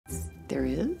There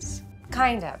is?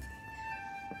 Kind of.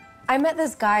 I met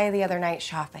this guy the other night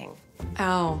shopping.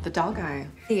 Oh, the doll guy.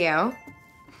 Theo.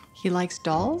 He likes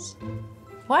dolls?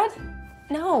 What?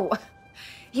 No.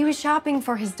 He was shopping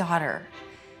for his daughter.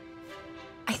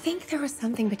 I think there was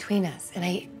something between us, and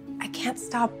I can't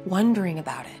stop wondering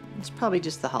about it. It's probably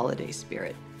just the holiday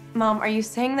spirit. Mom, are you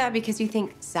saying that because you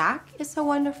think Zach is so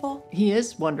wonderful? He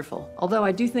is wonderful, although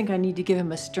I do think I need to give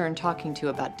him a stern talking to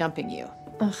about dumping you.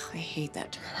 Ugh, I hate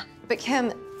that term. But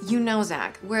Kim, you know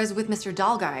Zach, whereas with Mr.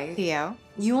 Doll Guy, Theo?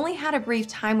 you only had a brief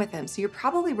time with him, so you're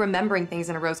probably remembering things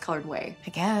in a rose-colored way. I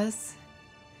guess.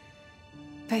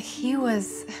 But he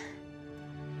was...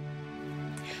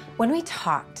 When we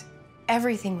talked,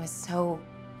 everything was so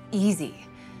easy.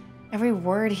 Every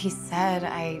word he said,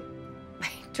 I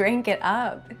drank it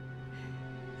up.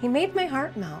 He made my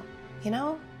heart melt, you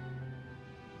know?